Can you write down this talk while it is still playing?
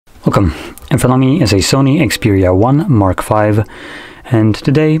Welcome. In front of me is a Sony Xperia 1 Mark V, and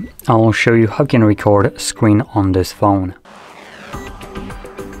today I'll show you how you can record screen on this phone.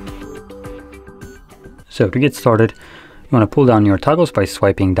 So to get started, you want to pull down your toggles by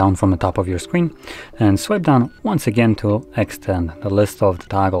swiping down from the top of your screen and swipe down once again to extend the list of the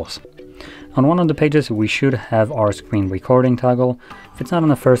toggles. On one of the pages we should have our screen recording toggle. If it's not on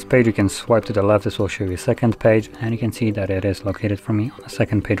the first page, you can swipe to the left. This will show you a second page, and you can see that it is located for me on the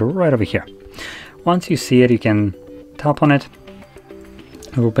second page right over here. Once you see it, you can tap on it.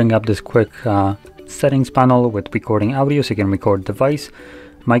 It will bring up this quick settings panel with recording audio, so you can record device,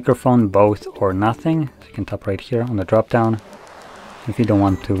 microphone, both or nothing. So you can tap right here on the drop down. If you don't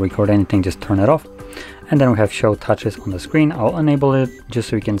want to record anything, just turn it off. And then we have show touches on the screen. I'll enable it just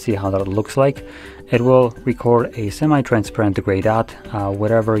so you can see how that looks like. It will record a semi-transparent gray dot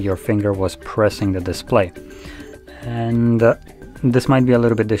wherever your finger was pressing the display. And this might be a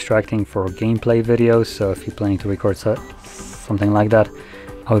little bit distracting for gameplay videos, so if you're planning to record something like that,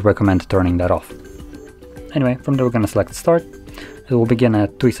 I would recommend turning that off. Anyway, from there we're going to select start. It will begin a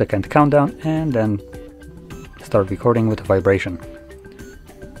 3-second countdown and then start recording with a vibration.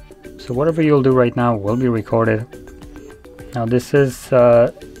 So whatever you'll do right now will be recorded. Now this is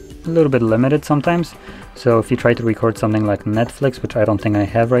a little bit limited sometimes, so if you try to record something like Netflix, which I don't think I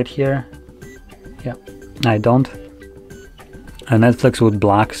have right here, yeah, I don't. Netflix would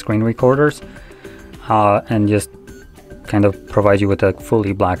block screen recorders and just kind of provide you with a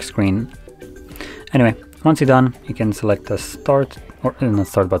fully black screen. Anyway, once you're done, you can select the start, or not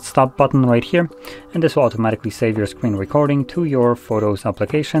start, but stop button right here, and this will automatically save your screen recording to your Photos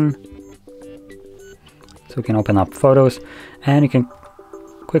application. So you can open up Photos, and you can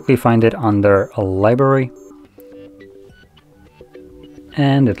quickly find it under a library.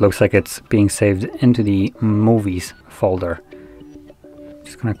 And it looks like it's being saved into the Movies folder.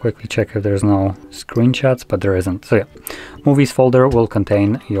 Just gonna quickly check if there's no screenshots, but there isn't. So yeah, Movies folder will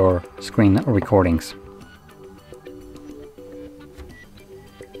contain your screen recordings.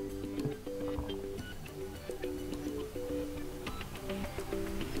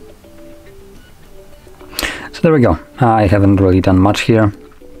 So there we go. I haven't really done much here.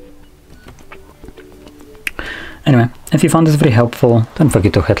 Anyway, if you found this video helpful, don't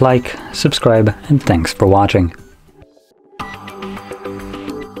forget to hit like, subscribe, and thanks for watching.